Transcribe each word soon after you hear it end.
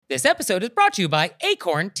This episode is brought to you by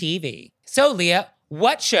Acorn TV. So, Leah,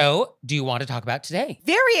 what show do you want to talk about today?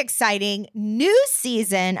 Very exciting new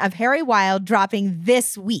season of Harry Wild dropping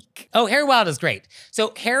this week. Oh, Harry Wild is great.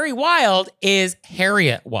 So Harry Wild is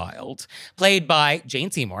Harriet Wild, played by Jane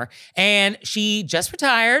Seymour, and she just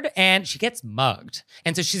retired and she gets mugged.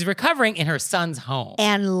 And so she's recovering in her son's home.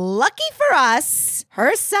 And lucky for us,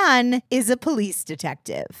 her son is a police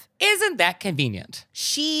detective. Isn't that convenient?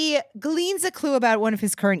 She gleans a clue about one of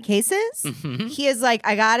his current cases. Mm-hmm. He is like,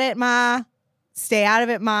 I got it, Ma. Stay out of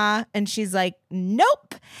it, Ma. And she's like,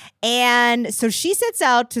 nope. And so she sets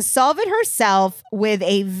out to solve it herself with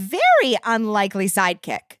a very unlikely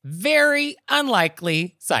sidekick. Very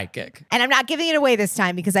unlikely sidekick. And I'm not giving it away this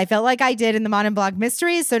time because I felt like I did in the Modern Blog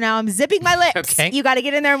Mysteries. So now I'm zipping my lips. Okay. You got to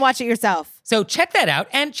get in there and watch it yourself. So check that out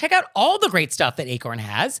and check out all the great stuff that Acorn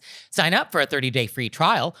has. Sign up for a 30-day free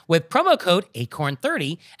trial with promo code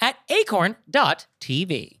ACORN30 at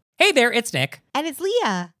acorn.tv. Hey there, it's Nick. And it's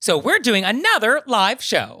Leah. So we're doing another live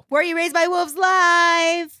show. Were You Raised by Wolves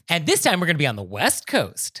live? And this time we're going to be on the West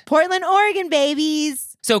Coast. Portland, Oregon,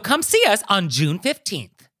 babies. So come see us on June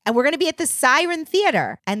 15th. And we're going to be at the Siren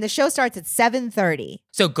Theater. And the show starts at 7:30.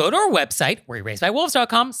 So go to our website,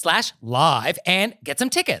 wereyouRaisedByWolves.com/live and get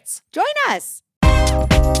some tickets. Join us.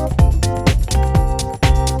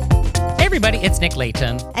 Hey everybody, it's Nick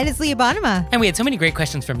Layton. And it's Leah Bonema. And we had so many great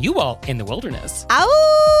questions from you all in the wilderness. Ow!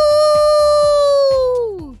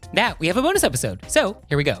 That we have a bonus episode. So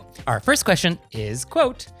here we go. Our first question is,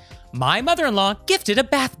 quote, my mother-in-law gifted a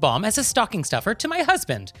bath bomb as a stocking stuffer to my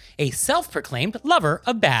husband, a self-proclaimed lover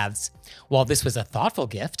of baths. While this was a thoughtful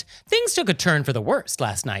gift, things took a turn for the worst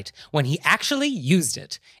last night when he actually used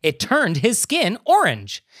it. It turned his skin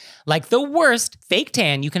orange. Like the worst fake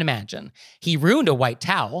tan you can imagine. He ruined a white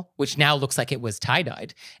towel, which now looks like it was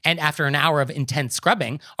tie-dyed, and after an hour of intense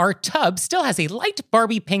scrubbing, our tub still has a light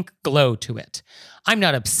Barbie pink glow to it. I'm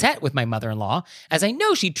not upset with my mother-in-law, as I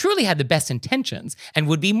know she truly had the best intentions and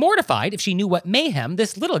would be mortified if she knew what mayhem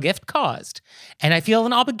this little gift caused. And I feel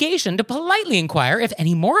an obligation to politely inquire if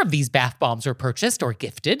any more of these bath bombs were purchased or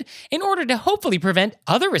gifted in order to hopefully prevent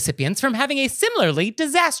other recipients from having a similarly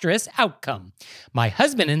disastrous outcome. My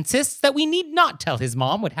husband insists that we need not tell his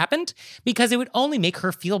mom what happened because it would only make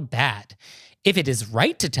her feel bad. If it is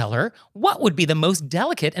right to tell her, what would be the most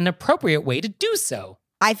delicate and appropriate way to do so?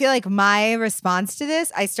 I feel like my response to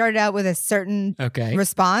this, I started out with a certain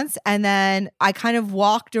response and then I kind of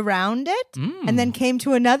walked around it and then came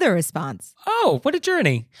to another response. Oh, what a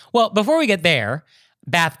journey. Well, before we get there,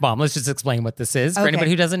 bath bomb, let's just explain what this is for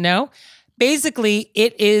anybody who doesn't know. Basically,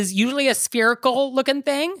 it is usually a spherical looking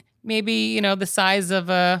thing. Maybe, the size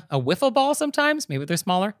of a wiffle ball sometimes. Maybe they're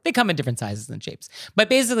smaller. They come in different sizes and shapes. But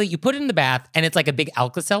basically, you put it in the bath, and it's like a big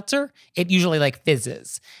Alka-Seltzer. It usually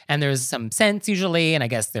fizzes. And there's some scents usually, and I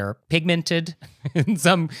guess they're pigmented in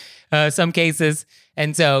some cases.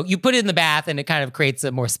 And so you put it in the bath, and it kind of creates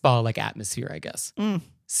a more spa-like atmosphere, I guess.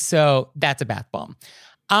 So that's a bath bomb.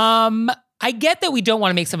 I get that we don't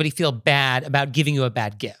want to make somebody feel bad about giving you a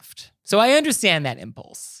bad gift. So I understand that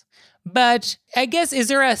impulse. But I guess, is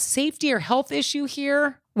there a safety or health issue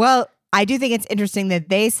here? Well, I do think it's interesting that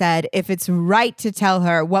they said if it's right to tell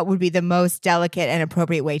her, what would be the most delicate and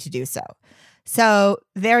appropriate way to do so. So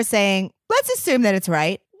they're saying, let's assume that it's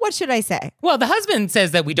right. What should I say? Well, the husband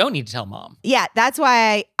says that we don't need to tell mom. Yeah, that's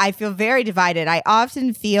why I feel very divided. I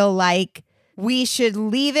often feel like we should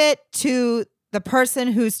leave it to the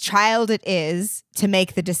person whose child it is to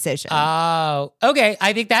make the decision. Oh, okay.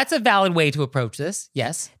 I think that's a valid way to approach this.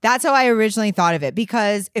 Yes. That's how I originally thought of it.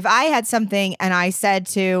 Because if I had something and I said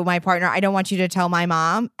to my partner, I don't want you to tell my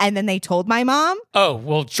mom, and then they told my mom. Oh,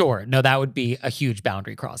 well, sure. No, that would be a huge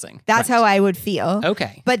boundary crossing. That's how I would feel.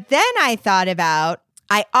 Okay. But then I thought about,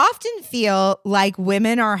 I often feel like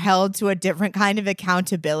women are held to a different kind of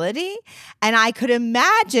accountability. And I could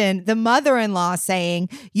imagine the mother-in-law saying,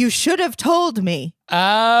 you should have told me.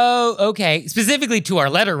 Oh, okay. Specifically to our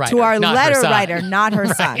letter writer. To our not letter her son. writer, not her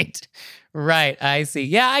son. Right. I see.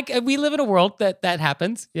 Yeah, we live in a world that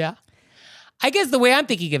happens. Yeah. I guess the way I'm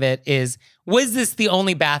thinking of it is, was this the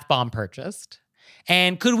only bath bomb purchased?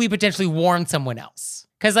 And could we potentially warn someone else?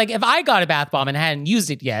 Because if I got a bath bomb and hadn't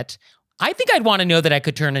used it yet, I think I'd want to know that I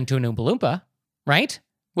could turn into an Oompa Loompa, right?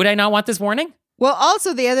 Would I not want this warning? Well,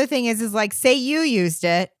 also the other thing is say you used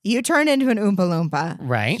it, you turned into an Oompa Loompa.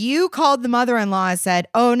 Right. You called the mother-in-law and said,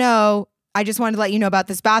 oh no, I just wanted to let you know about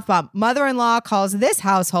this bath bomb. Mother-in-law calls this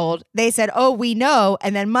household. They said, oh, we know.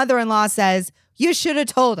 And then mother-in-law says, you should have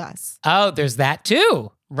told us. Oh, there's that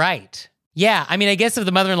too. Right. Yeah. I mean, I guess if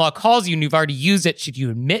the mother-in-law calls you and you've already used it, should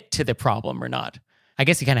you admit to the problem or not? I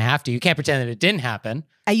guess you kind of have to. You can't pretend that it didn't happen.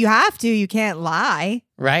 You have to. You can't lie.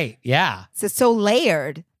 Right. Yeah. It's so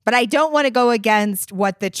layered. But I don't want to go against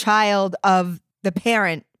what the child of the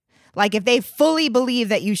parent, like if they fully believe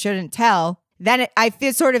that you shouldn't tell, then I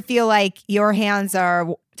sort of feel like your hands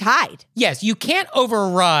are tied. Yes, you can't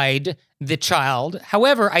override the child.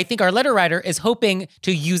 However, I think our letter writer is hoping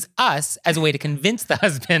to use us as a way to convince the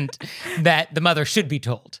husband that the mother should be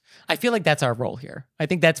told. I feel like that's our role here. I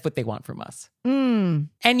think that's what they want from us.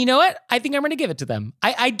 And you know what? I think I'm going to give it to them.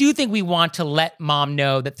 I do think we want to let mom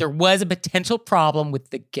know that there was a potential problem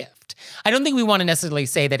with the gift. I don't think we want to necessarily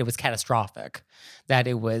say that it was catastrophic, that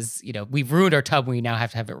it was, we've ruined our tub and we now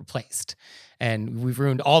have to have it replaced. And we've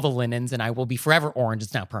ruined all the linens and I will be forever orange.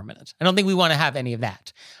 It's now permanent. I don't think we want to have any of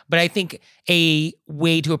that. But I think a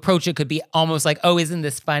way to approach it could be almost like, oh, isn't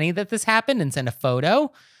this funny that this happened? And send a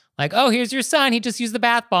photo. Like, oh, here's your son. He just used the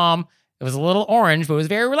bath bomb. It was a little orange, but it was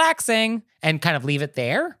very relaxing. And kind of leave it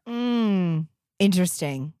there.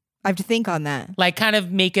 Interesting. I have to think on that. Like kind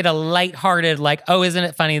of make it a lighthearted, like, oh, isn't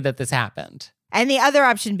it funny that this happened? And the other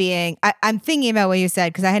option being, I'm thinking about what you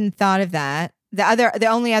said because I hadn't thought of that. The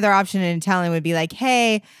only other option in Italian would be like,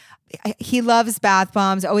 hey, he loves bath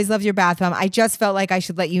bombs, always loved your bath bomb. I just felt like I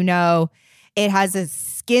should let you know it has a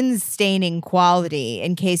skin staining quality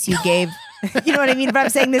in case you gave, you know what I mean? But I'm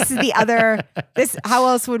saying this is how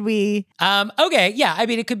else would we? Okay, yeah. I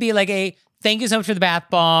mean, it could be like a, thank you so much for the bath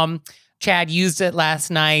bomb. Chad used it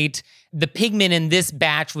last night. The pigment in this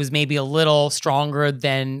batch was maybe a little stronger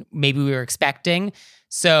than maybe we were expecting.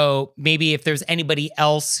 So maybe if there's anybody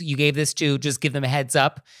else you gave this to, just give them a heads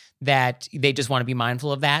up that they just want to be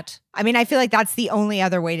mindful of that. I mean, I feel like that's the only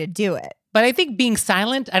other way to do it. But I think being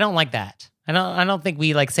silent, I don't like that. I don't think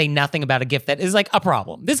we like say nothing about a gift that is like a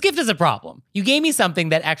problem. This gift is a problem. You gave me something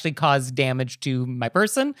that actually caused damage to my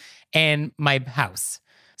person and my house.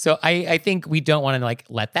 So I think we don't want to like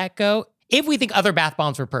let that go. If we think other bath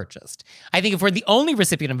bombs were purchased. I think if we're the only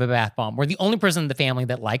recipient of a bath bomb, we're the only person in the family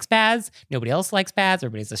that likes baths, nobody else likes baths,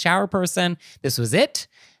 everybody's a shower person, this was it,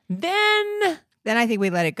 then I think we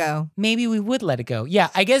let it go. Maybe we would let it go. Yeah,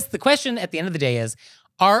 I guess the question at the end of the day is,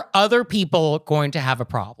 are other people going to have a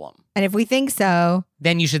problem? And if we think so,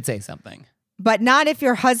 then you should say something. But not if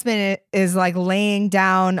your husband is like laying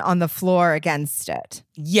down on the floor against it.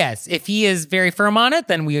 Yes. If he is very firm on it,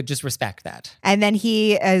 then we would just respect that. And then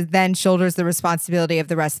he then shoulders the responsibility of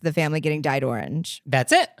the rest of the family getting dyed orange.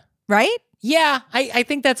 That's it. Right? Yeah. I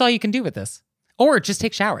think that's all you can do with this. Or just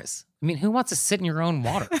take showers. I mean, who wants to sit in your own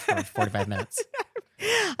water for 45 minutes?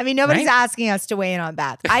 I mean, nobody's asking us to weigh in on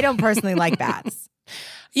baths. I don't personally like baths.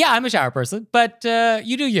 Yeah, I'm a shower person, but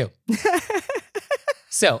you do you.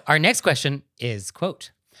 So our next question is,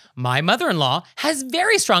 quote, my mother-in-law has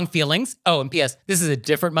very strong feelings. Oh, and P.S., this is a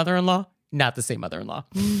different mother-in-law, not the same mother-in-law.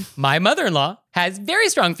 My mother-in-law has very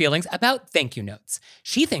strong feelings about thank you notes.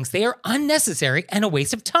 She thinks they are unnecessary and a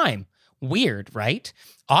waste of time. Weird, right?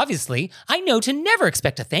 Obviously, I know to never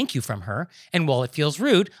expect a thank you from her, and while it feels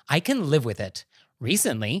rude, I can live with it.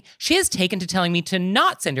 Recently, she has taken to telling me to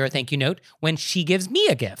not send her a thank you note when she gives me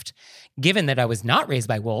a gift. Given that I was not raised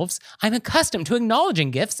by wolves, I'm accustomed to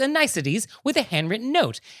acknowledging gifts and niceties with a handwritten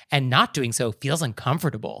note, and not doing so feels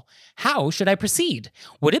uncomfortable. How should I proceed?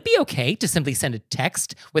 Would it be okay to simply send a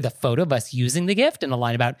text with a photo of us using the gift and a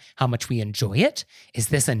line about how much we enjoy it? Is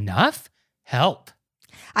this enough? Help.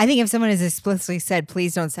 I think if someone has explicitly said,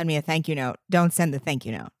 please don't send me a thank you note, don't send the thank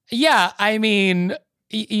you note. Yeah, I mean,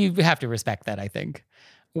 you have to respect that, I think.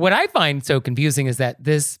 What I find so confusing is that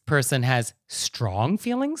this person has strong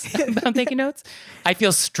feelings about thank you notes. I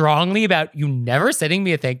feel strongly about you never sending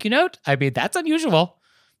me a thank you note. I mean, that's unusual.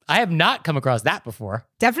 I have not come across that before.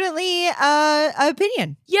 Definitely an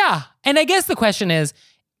opinion. Yeah. And I guess the question is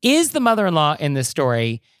the mother-in-law in this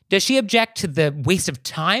story, does she object to the waste of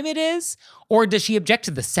time it is? Or does she object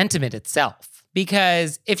to the sentiment itself?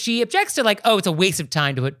 Because if she objects to like, oh, it's a waste of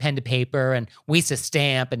time to put pen to paper and waste a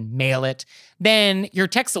stamp and mail it, then your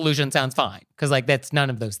text solution sounds fine. Because like that's none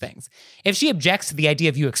of those things. If she objects to the idea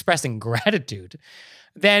of you expressing gratitude,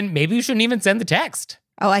 then maybe you shouldn't even send the text.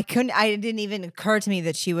 Oh, it didn't even occur to me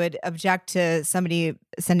that she would object to somebody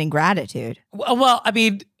sending gratitude. Well, I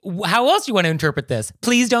mean, how else do you want to interpret this?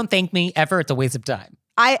 Please don't thank me ever. It's a waste of time.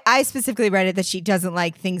 I specifically read it that she doesn't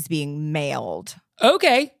like things being mailed.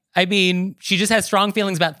 Okay. I mean, she just has strong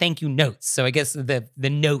feelings about thank you notes. So I guess the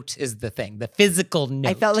note is the thing, the physical note.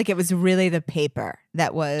 I felt like it was really the paper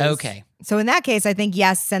that was. Okay. So in that case, I think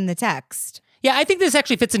yes, send the text. Yeah, I think this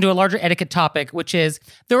actually fits into a larger etiquette topic, which is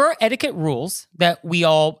there are etiquette rules that we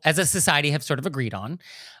all as a society have sort of agreed on,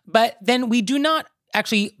 but then we do not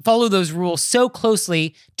actually follow those rules so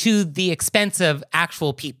closely to the expense of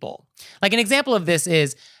actual people. Like an example of this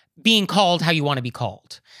is being called how you want to be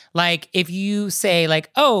called. Like if you say like,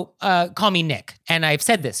 oh, call me Nick, and I've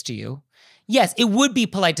said this to you, yes, it would be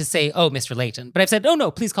polite to say, oh, Mr. Layton, but I've said, oh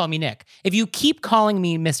no, please call me Nick. If you keep calling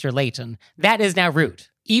me Mr. Layton, that is now rude.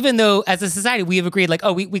 Even though as a society, we have agreed like,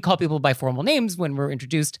 oh, we call people by formal names when we're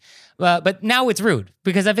introduced, but now it's rude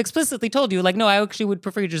because I've explicitly told you like, no, I actually would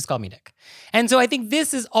prefer you to just call me Nick. And so I think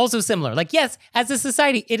this is also similar. Like, yes, as a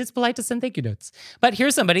society, it is polite to send thank you notes, but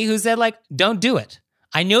here's somebody who said like, don't do it.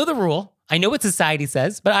 I know the rule. I know what society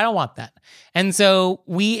says, but I don't want that. And so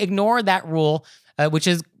we ignore that rule, which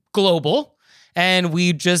is global, and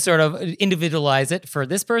we just sort of individualize it for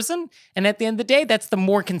this person. And at the end of the day, that's the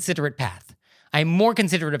more considerate path. I'm more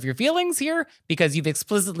considerate of your feelings here because you've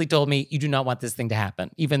explicitly told me you do not want this thing to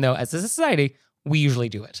happen, even though as a society, we usually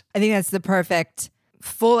do it. I think that's the perfect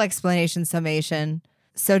full explanation summation.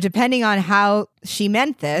 So depending on how she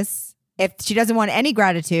meant this, if she doesn't want any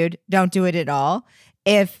gratitude, don't do it at all.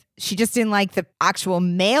 If she just didn't like the actual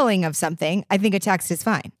mailing of something, I think a text is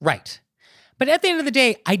fine. Right. But at the end of the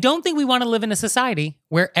day, I don't think we want to live in a society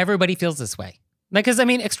where everybody feels this way. Like, because I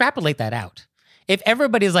mean, extrapolate that out. If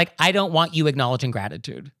everybody's like, I don't want you acknowledging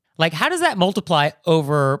gratitude, like how does that multiply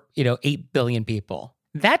over, 8 billion people?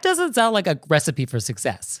 That doesn't sound like a recipe for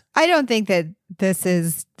success. I don't think that this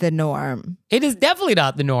is the norm. It is definitely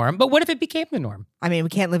not the norm, but what if it became the norm? I mean, we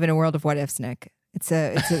can't live in a world of what ifs, Nick. It's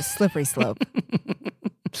a slippery slope.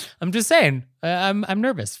 I'm just saying, I'm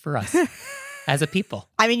nervous for us as a people.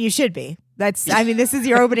 I mean, you should be. This is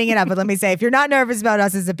your opening it up, but let me say, if you're not nervous about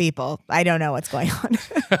us as a people, I don't know what's going on.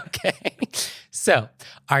 Okay. So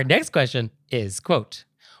our next question is, quote,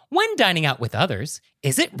 when dining out with others,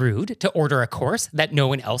 is it rude to order a course that no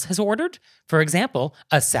one else has ordered? For example,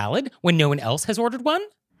 a salad when no one else has ordered one?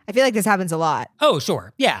 I feel like this happens a lot. Oh,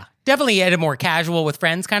 sure. Yeah. Definitely at a more casual with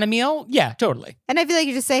friends kind of meal. Yeah, totally. And I feel like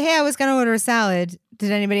you just say, hey, I was going to order a salad.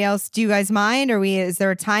 Did anybody else? Do you guys mind? Is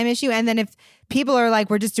there a time issue? And then if people are like,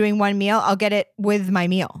 we're just doing one meal, I'll get it with my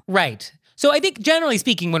meal. Right. So I think generally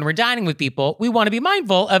speaking, when we're dining with people, we want to be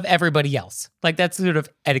mindful of everybody else. Like that's sort of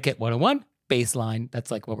etiquette 101. Baseline. That's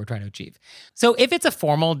like what we're trying to achieve. So if it's a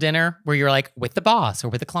formal dinner where you're like with the boss or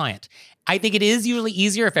with a client, I think it is usually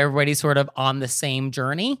easier if everybody's sort of on the same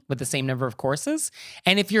journey with the same number of courses.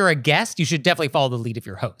 And if you're a guest, you should definitely follow the lead of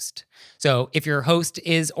your host. So if your host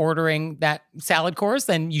is ordering that salad course,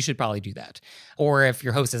 then you should probably do that. Or if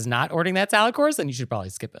your host is not ordering that salad course, then you should probably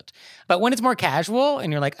skip it. But when it's more casual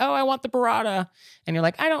and you're like, oh, I want the burrata, and you're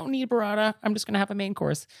like, I don't need burrata, I'm just going to have a main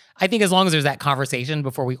course. I think as long as there's that conversation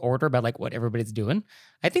before we order about like what everybody's doing,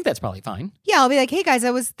 I think that's probably fine. Yeah, I'll be like, hey guys,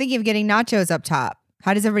 I was thinking of getting nachos up top.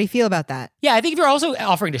 How does everybody feel about that? Yeah, I think if you're also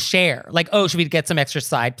offering to share, like, oh, should we get some extra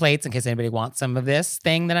side plates in case anybody wants some of this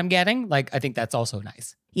thing that I'm getting? Like, I think that's also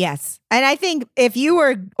nice. Yes. And I think if you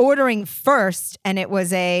were ordering first and it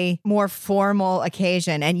was a more formal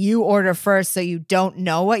occasion and you order first so you don't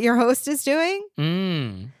know what your host is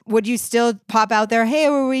doing, would you still pop out there, hey,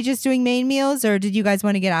 were we just doing main meals or did you guys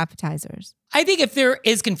want to get appetizers? I think if there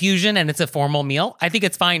is confusion and it's a formal meal, I think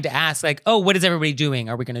it's fine to ask like, oh, what is everybody doing?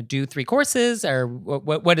 Are we going to do 3 courses or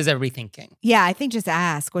what is everybody thinking? Yeah, I think just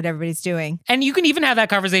ask what everybody's doing. And you can even have that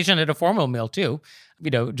conversation at a formal meal too.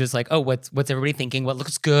 Just like, oh, what's everybody thinking? What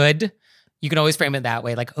looks good? You can always frame it that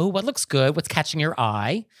way. Like, oh, what looks good? What's catching your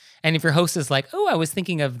eye? And if your host is like, oh, I was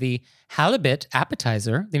thinking of the halibut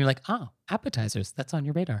appetizer, then you're like, oh, appetizers, that's on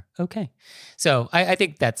your radar. Okay. So I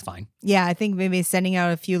think that's fine. Yeah, I think maybe sending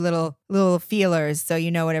out a few little feelers so you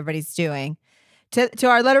know what everybody's doing. To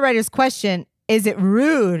our letter writer's question, is it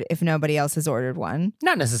rude if nobody else has ordered one?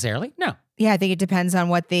 Not necessarily, no. Yeah, I think it depends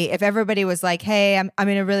on if everybody was like, hey, I'm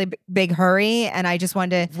in a really big hurry and I just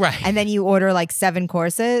wanted to, right. And then you order like 7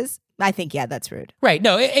 courses, I think, yeah, that's rude. Right.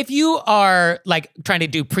 No, if you are like trying to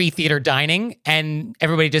do pre-theater dining and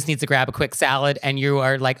everybody just needs to grab a quick salad and you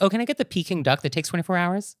are like, oh, can I get the Peking duck that takes 24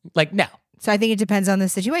 hours? Like, no. So I think it depends on the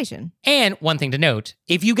situation. And one thing to note,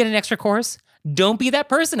 if you get an extra course, don't be that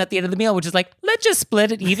person at the end of the meal, which is like, let's just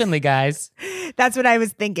split it evenly, guys. That's what I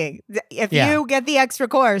was thinking. If you get the extra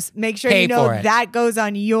course, make sure you know that goes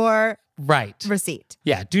on your receipt.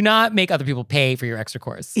 Yeah. Do not make other people pay for your extra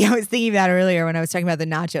course. Yeah, I was thinking of that earlier when I was talking about the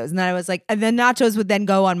nachos. And then I was like, and then nachos would then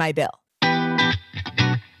go on my bill. And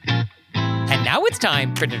now it's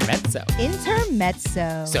time for Intermezzo.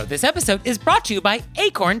 Intermezzo. So this episode is brought to you by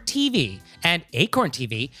Acorn TV. And Acorn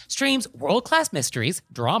TV streams world-class mysteries,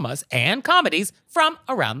 dramas, and comedies from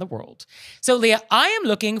around the world. So Leah, I am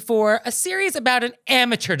looking for a series about an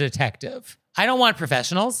amateur detective. I don't want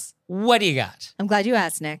professionals. what do you got? I'm glad you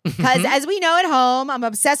asked, Nick. Because as we know at home, I'm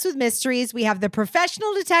obsessed with mysteries. We have the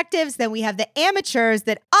professional detectives, then we have the amateurs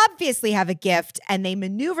that obviously have a gift and they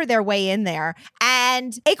maneuver their way in there.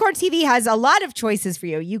 And Acorn TV has a lot of choices for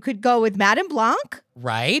you. You could go with Madame Blanc.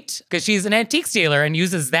 Right? Because she's an antique dealer and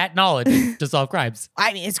uses that knowledge to solve crimes.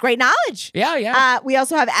 I mean, it's great knowledge. Yeah. We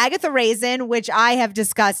also have Agatha Raisin, which I have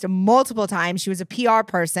discussed multiple times. She was a PR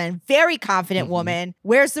person, very confident woman,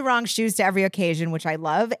 wears the wrong shoes to every occasion, which I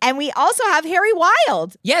love. And we also have Harry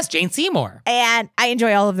Wild. Yes, Jane Seymour. And I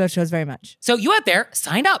enjoy all of those shows very much. So you out there,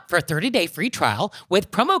 sign up for a 30-day free trial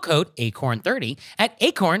with promo code ACORN30 at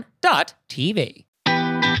acorn.tv.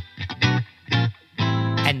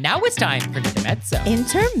 And now it's time for Intermezzo.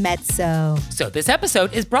 Intermezzo. So this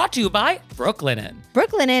episode is brought to you by Brooklinen.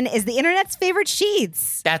 Brooklinen is the internet's favorite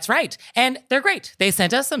sheets. That's right. And they're great. They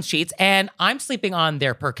sent us some sheets, and I'm sleeping on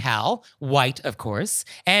their Percale, white, of course.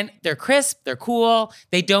 And they're crisp, they're cool,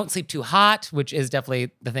 they don't sleep too hot, which is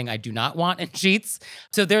definitely the thing I do not want in sheets.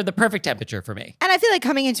 So they're the perfect temperature for me. And I feel like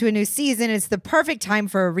coming into a new season, it's the perfect time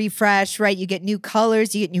for a refresh, right? You get new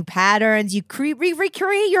colors, you get new patterns, you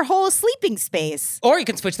recreate your whole sleeping space. Or you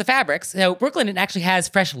can switch the fabrics. So Brooklinen actually has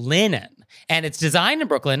fresh linen, and it's designed in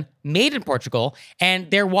Brooklyn, made in Portugal,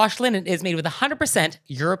 and their wash linen is made with 100%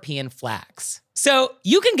 European flax. So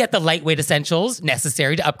you can get the lightweight essentials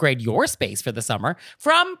necessary to upgrade your space for the summer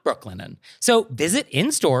from Brooklinen. So visit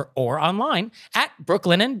in-store or online at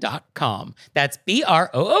brooklinen.com. That's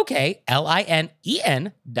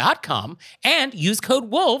BROOKLINEN.com, and use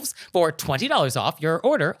code WOLVES for $20 off your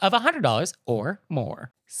order of $100 or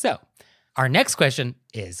more. So our next question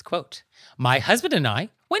is, quote, my husband and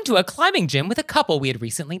I went to a climbing gym with a couple we had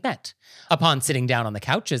recently met. Upon sitting down on the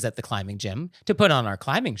couches at the climbing gym to put on our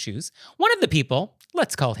climbing shoes, one of the people,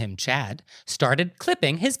 let's call him Chad, started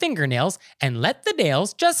clipping his fingernails and let the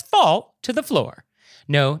nails just fall to the floor.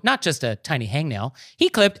 No, not just a tiny hangnail. He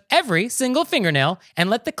clipped every single fingernail and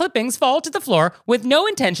let the clippings fall to the floor with no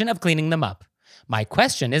intention of cleaning them up. My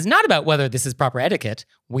question is not about whether this is proper etiquette.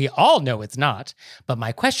 We all know it's not. But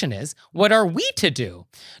my question is, what are we to do?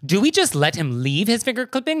 Do we just let him leave his finger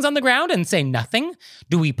clippings on the ground and say nothing?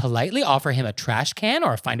 Do we politely offer him a trash can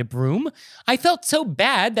or find a broom? I felt so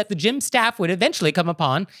bad that the gym staff would eventually come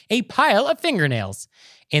upon a pile of fingernails.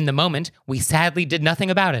 In the moment, we sadly did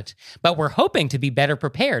nothing about it, but we're hoping to be better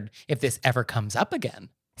prepared if this ever comes up again.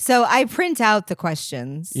 So I print out the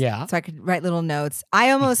questions. Yeah. So I could write little notes. I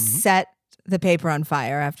almost set the paper on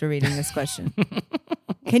fire after reading this question.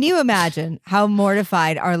 Can you imagine how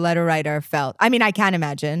mortified our letter writer felt? I mean, I can't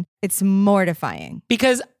imagine. It's mortifying.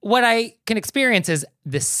 Because what I can experience is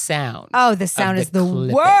the sound. Oh, the sound is the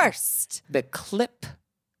clipping. worst. The clip.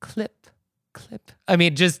 I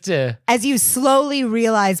mean, just as you slowly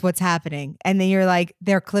realize what's happening, and then you're like,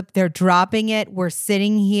 they're dropping it. We're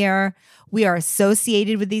sitting here. We are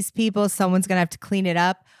associated with these people. Someone's going to have to clean it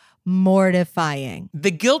up. Mortifying.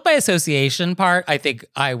 The guilt by association part, I think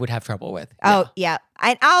I would have trouble with. Oh, yeah.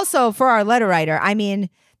 And also for our letter writer, I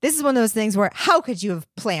mean, this is one of those things where how could you have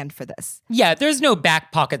planned for this? Yeah, there's no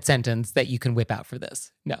back pocket sentence that you can whip out for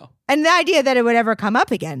this. No. And the idea that it would ever come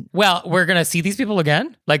up again. Well, we're going to see these people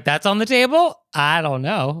again? Like that's on the table? I don't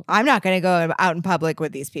know. I'm not going to go out in public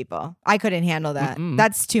with these people. I couldn't handle that.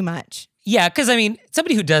 That's too much. Yeah, because I mean,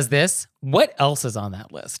 somebody who does this, what else is on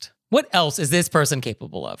that list? What else is this person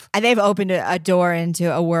capable of? And they've opened a door into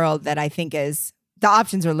a world that I think is, the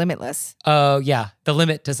options are limitless. Oh, yeah. The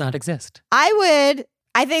limit does not exist. I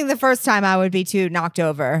think the first time I would be too knocked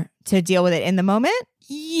over to deal with it in the moment.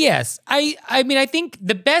 Yes. I mean, I think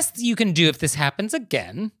the best you can do if this happens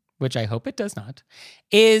again, which I hope it does not,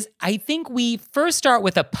 is I think we first start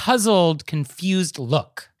with a puzzled, confused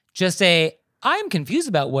look. Just say, I'm confused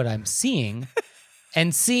about what I'm seeing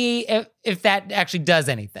and see if that actually does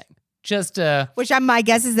anything. Just which my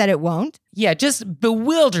guess is that it won't. Yeah, just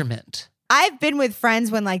bewilderment. I've been with friends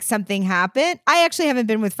when like something happened. I actually haven't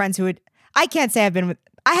been with friends I can't say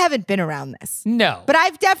I haven't been around this. No. But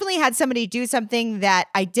I've definitely had somebody do something that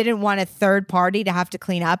I didn't want a third party to have to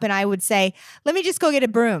clean up. And I would say, let me just go get a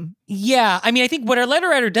broom. Yeah. I mean, I think what our letter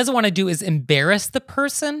writer doesn't want to do is embarrass the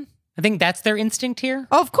person. I think that's their instinct here.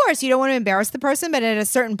 Oh, of course, you don't want to embarrass the person, but at a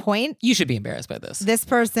certain point, you should be embarrassed by this. This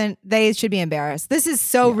person, they should be embarrassed. This is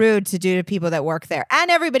so rude to do to people that work there and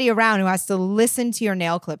everybody around who has to listen to your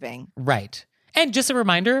nail clipping. Right. And just a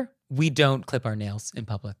reminder, we don't clip our nails in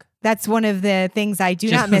public. That's one of the things I do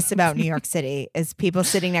not miss about New York City is people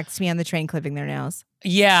sitting next to me on the train clipping their nails.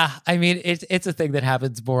 Yeah. I mean, it's a thing that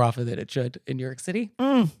happens more often than it should in New York City.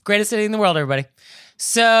 Greatest city in the world, everybody.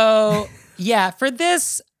 So yeah, for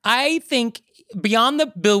this, I think beyond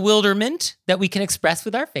the bewilderment that we can express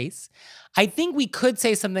with our face, I think we could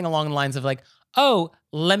say something along the lines of like, oh,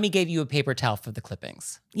 let me get you a paper towel for the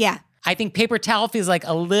clippings. Yeah. I think paper towel feels like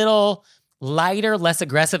a little lighter, less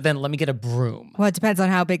aggressive than let me get a broom. Well, it depends on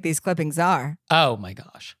how big these clippings are. Oh my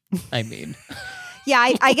gosh. I mean,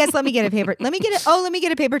 Yeah, I guess let me get a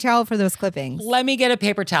paper towel for those clippings. let me get a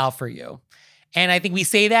paper towel for you. And I think we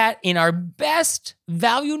say that in our best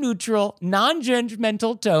value neutral,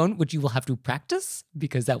 non-judgmental tone, which you will have to practice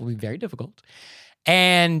because that will be very difficult.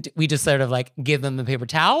 And we just sort of like give them the paper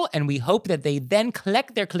towel and we hope that they then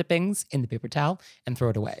collect their clippings in the paper towel and throw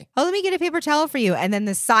it away. Oh, let me get a paper towel for you. And then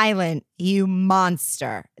the silent, you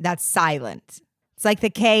monster. That's silent. It's like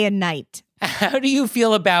the K in night. How do you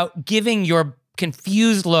feel about giving your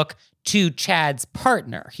confused look to Chad's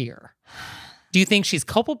partner here? Do you think she's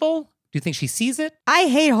culpable? Do you think she sees it? I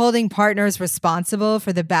hate holding partners responsible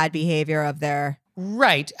for the bad behavior of their...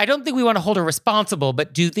 Right. I don't think we want to hold her responsible,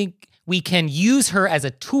 but do you think we can use her as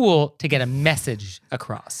a tool to get a message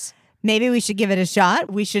across? Maybe we should give it a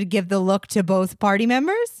shot. We should give the look to both party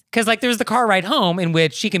members. Because like there's the car ride home in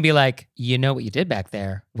which she can be like, you know what you did back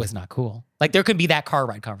there was not cool. Like there could be that car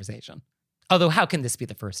ride conversation. Although how can this be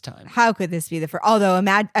the first time? How could this be the first? Although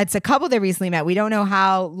it's a couple they recently met. We don't know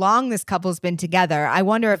how long this couple's been together. I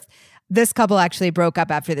wonder if this couple actually broke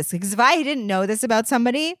up after this. Because if I didn't know this about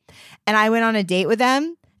somebody and I went on a date with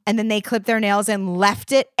them and then they clipped their nails and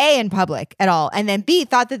left it, A, in public at all, and then B,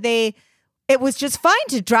 thought that it was just fine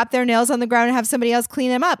to drop their nails on the ground and have somebody else clean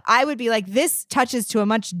them up, I would be like, this touches to a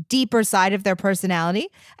much deeper side of their personality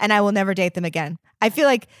and I will never date them again. I feel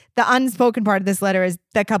like the unspoken part of this letter is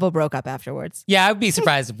that couple broke up afterwards. Yeah, I'd be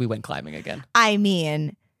surprised if we went climbing again. I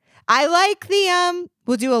mean, I like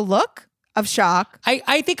we'll do a look of shock.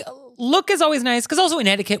 I think look is always nice because also in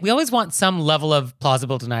etiquette, we always want some level of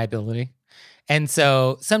plausible deniability. And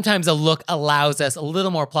so sometimes a look allows us a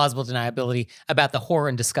little more plausible deniability about the horror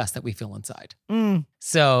and disgust that we feel inside.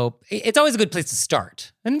 So it's always a good place to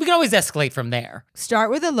start. And we can always escalate from there.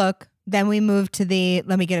 Start with a look. Then we move to the,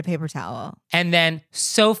 let me get a paper towel. And then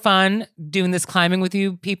so fun doing this climbing with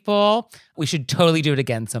you people. We should totally do it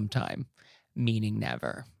again sometime. Meaning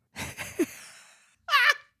never.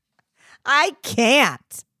 I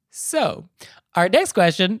can't. So our next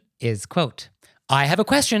question is, quote, I have a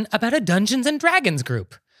question about a Dungeons & Dragons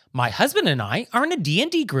group. My husband and I are in a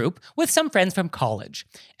D&D group with some friends from college.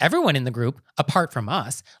 Everyone in the group, apart from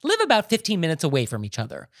us, live about 15 minutes away from each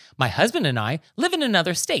other. My husband and I live in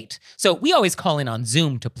another state, so we always call in on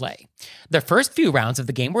Zoom to play. The first few rounds of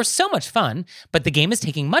the game were so much fun, but the game is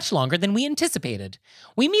taking much longer than we anticipated.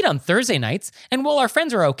 We meet on Thursday nights, and while our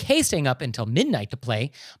friends are okay staying up until midnight to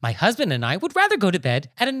play, my husband and I would rather go to bed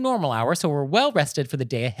at a normal hour so we're well rested for the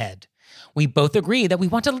day ahead. We both agree that we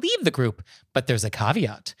want to leave the group, but there's a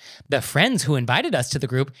caveat. The friends who invited us to the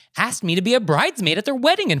group asked me to be a bridesmaid at their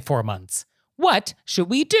wedding in 4 months. What should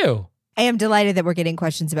we do? I am delighted that we're getting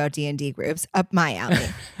questions about D&D groups up my alley.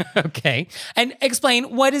 Okay. And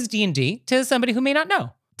explain what is D&D to somebody who may not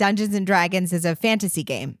know. Dungeons & Dragons is a fantasy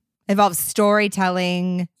game. It involves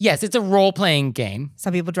storytelling. Yes, it's a role-playing game.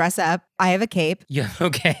 Some people dress up. I have a cape. Yeah,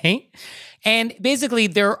 okay. And basically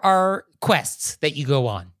there are quests that you go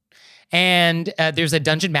on. And there's a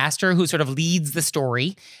dungeon master who sort of leads the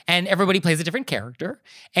story, and everybody plays a different character,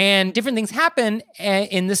 and different things happen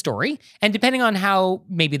in the story. And depending on how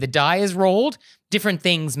maybe the die is rolled, different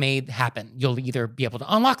things may happen. You'll either be able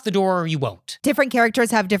to unlock the door or you won't. Different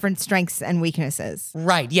characters have different strengths and weaknesses.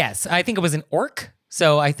 Right, yes. I think it was an orc.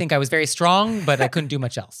 So I think I was very strong, but I couldn't do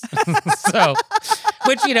much else. So,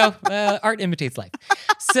 which, art imitates life.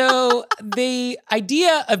 So the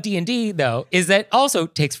idea of D&D, though, is that also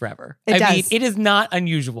takes forever. It does. I mean, it is not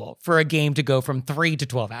unusual for a game to go from 3 to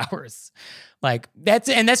 12 hours. Like that's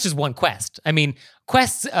just one quest. I mean,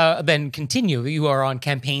 quests then continue. You are on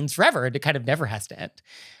campaigns forever. It kind of never has to end.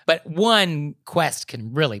 But one quest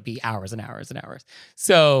can really be hours and hours and hours.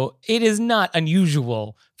 So it is not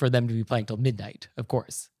unusual for them to be playing till midnight, of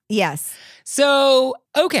course. Yes. So,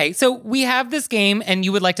 okay. So we have this game and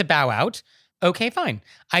you would like to bow out. Okay, fine.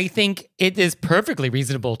 I think it is perfectly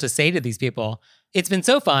reasonable to say to these people, it's been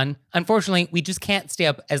so fun. Unfortunately, we just can't stay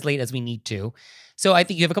up as late as we need to. So I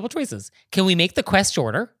think you have a couple choices. Can we make the quest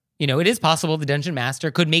shorter? It is possible the dungeon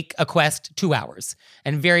master could make a quest 2 hours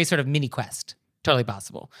and very sort of mini quest. Totally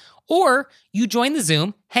possible. Or you join the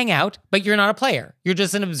Zoom, hang out, but you're not a player. You're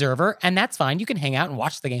just an observer, and that's fine. You can hang out and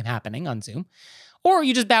watch the game happening on Zoom. Or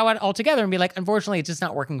you just bow out altogether and be like, unfortunately, it's just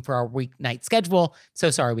not working for our weeknight schedule.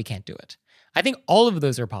 So sorry, we can't do it. I think all of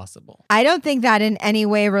those are possible. I don't think that in any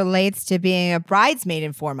way relates to being a bridesmaid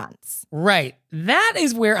in 4 months. Right. That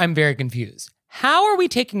is where I'm very confused. How are we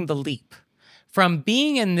taking the leap from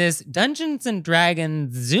being in this Dungeons &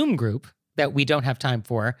 Dragons Zoom group that we don't have time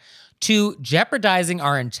for, to jeopardizing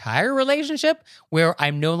our entire relationship where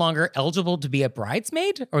I'm no longer eligible to be a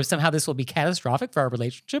bridesmaid, or somehow this will be catastrophic for our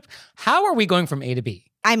relationship. How are we going from A to B?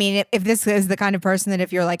 I mean, if this is the kind of person that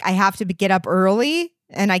if you're like, I have to get up early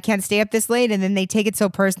and I can't stay up this late, and then they take it so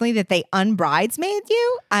personally that they unbridesmaid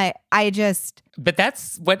you, I just... But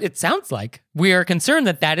that's what it sounds like. We are concerned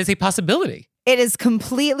that that is a possibility. It is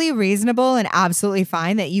completely reasonable and absolutely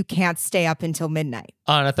fine that you can't stay up until midnight.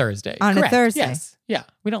 On a Thursday. On Correct. a Thursday. Yes. Yeah.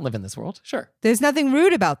 We don't live in this world. Sure. There's nothing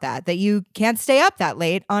rude about that you can't stay up that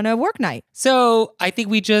late on a work night. So I think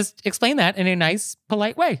we just explain that in a nice,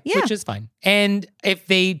 polite way, Yeah. which is fine. And if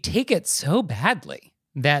they take it so badly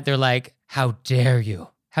that they're like, how dare you?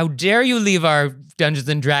 How dare you leave our Dungeons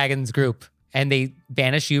and Dragons group? And they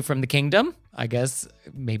banish you from the kingdom, I guess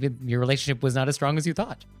maybe your relationship was not as strong as you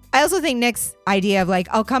thought. I also think Nick's idea of like,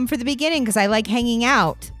 I'll come for the beginning because I like hanging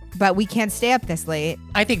out, but we can't stay up this late.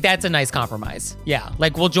 I think that's a nice compromise. Yeah,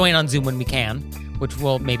 like we'll join on Zoom when we can, which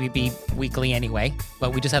will maybe be weekly anyway,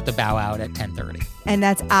 but we just have to bow out at 10:30. And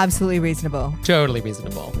that's absolutely reasonable Totally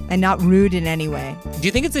reasonable. and not rude in any way. Do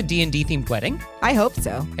you think it's a D&D themed wedding? I hope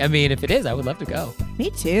so. I mean, if it is, I would love to go. Me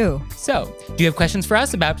too. So, do you have questions for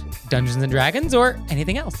us about Dungeons and Dragons or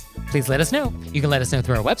anything else? Please let us know. You can let us know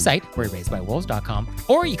through our website, wereraisedbywolves.com,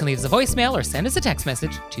 or you can leave us a voicemail or send us a text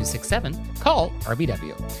message, 267-CALL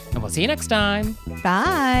RBW. And we'll see you next time.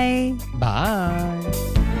 Bye. Bye.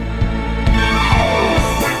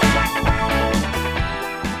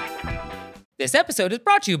 This episode is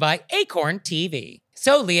brought to you by Acorn TV.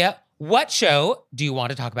 So, Leah, what show do you want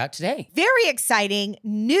to talk about today? Very exciting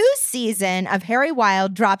new season of Harry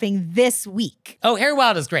Wild dropping this week. Oh, Harry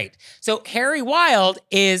Wild is great. So Harry Wild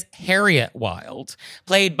is Harriet Wild,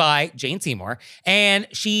 played by Jane Seymour, and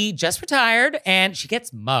she just retired and she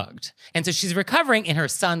gets mugged. And so she's recovering in her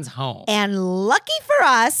son's home. And lucky for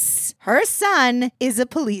us, her son is a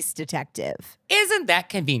police detective. Isn't that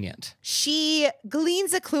convenient? She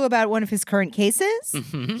gleans a clue about one of his current cases.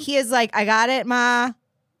 Mhm. He is like, I got it, Ma.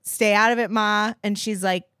 Stay out of it, Ma. And she's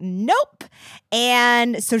like, nope.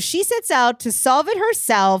 And so she sets out to solve it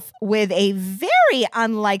herself with a very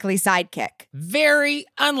unlikely sidekick. Very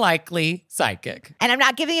unlikely sidekick. And I'm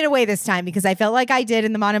not giving it away this time because I felt like I did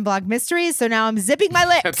in the Mon Blanc mysteries. So now I'm zipping my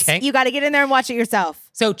lips. Okay. You got to get in there and watch it yourself.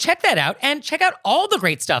 So check that out and check out all the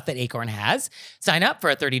great stuff that Acorn has. Sign up for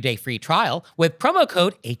a 30-day free trial with promo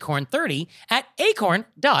code ACORN30 at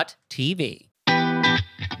acorn.tv.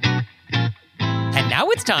 And now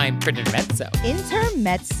it's time for Intermezzo.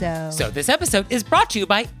 Intermezzo. So this episode is brought to you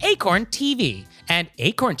by Acorn TV. And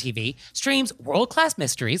Acorn TV streams world-class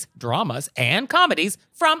mysteries, dramas, and comedies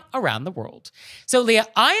from around the world. So Leah,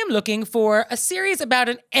 I am looking for a series about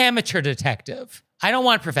an amateur detective. I don't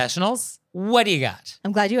want professionals. What do you got?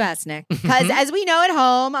 I'm glad you asked, Nick. Because as we know at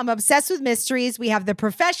home, I'm obsessed with mysteries. We have the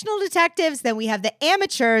professional detectives, then we have the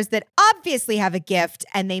amateurs that obviously have a gift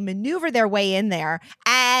and they maneuver their way in there.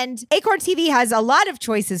 And Acorn TV has a lot of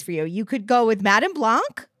choices for you. You could go with Madame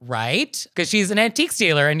Blanc. Right? Because she's an antique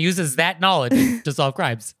stealer and uses that knowledge to solve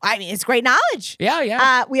crimes. I mean, it's great knowledge.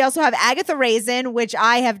 Yeah. We also have Agatha Raisin, which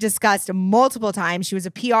I have discussed multiple times. She was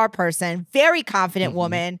a PR person, very confident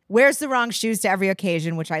woman, wears the wrong shoes to every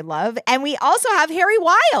occasion, which I love. And we also have Harry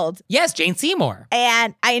Wild. Yes, Jane Seymour.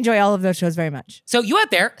 And I enjoy all of those shows very much. So you out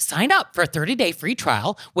there, sign up for a 30-day free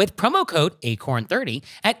trial with promo code ACORN30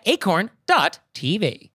 at acorn.tv.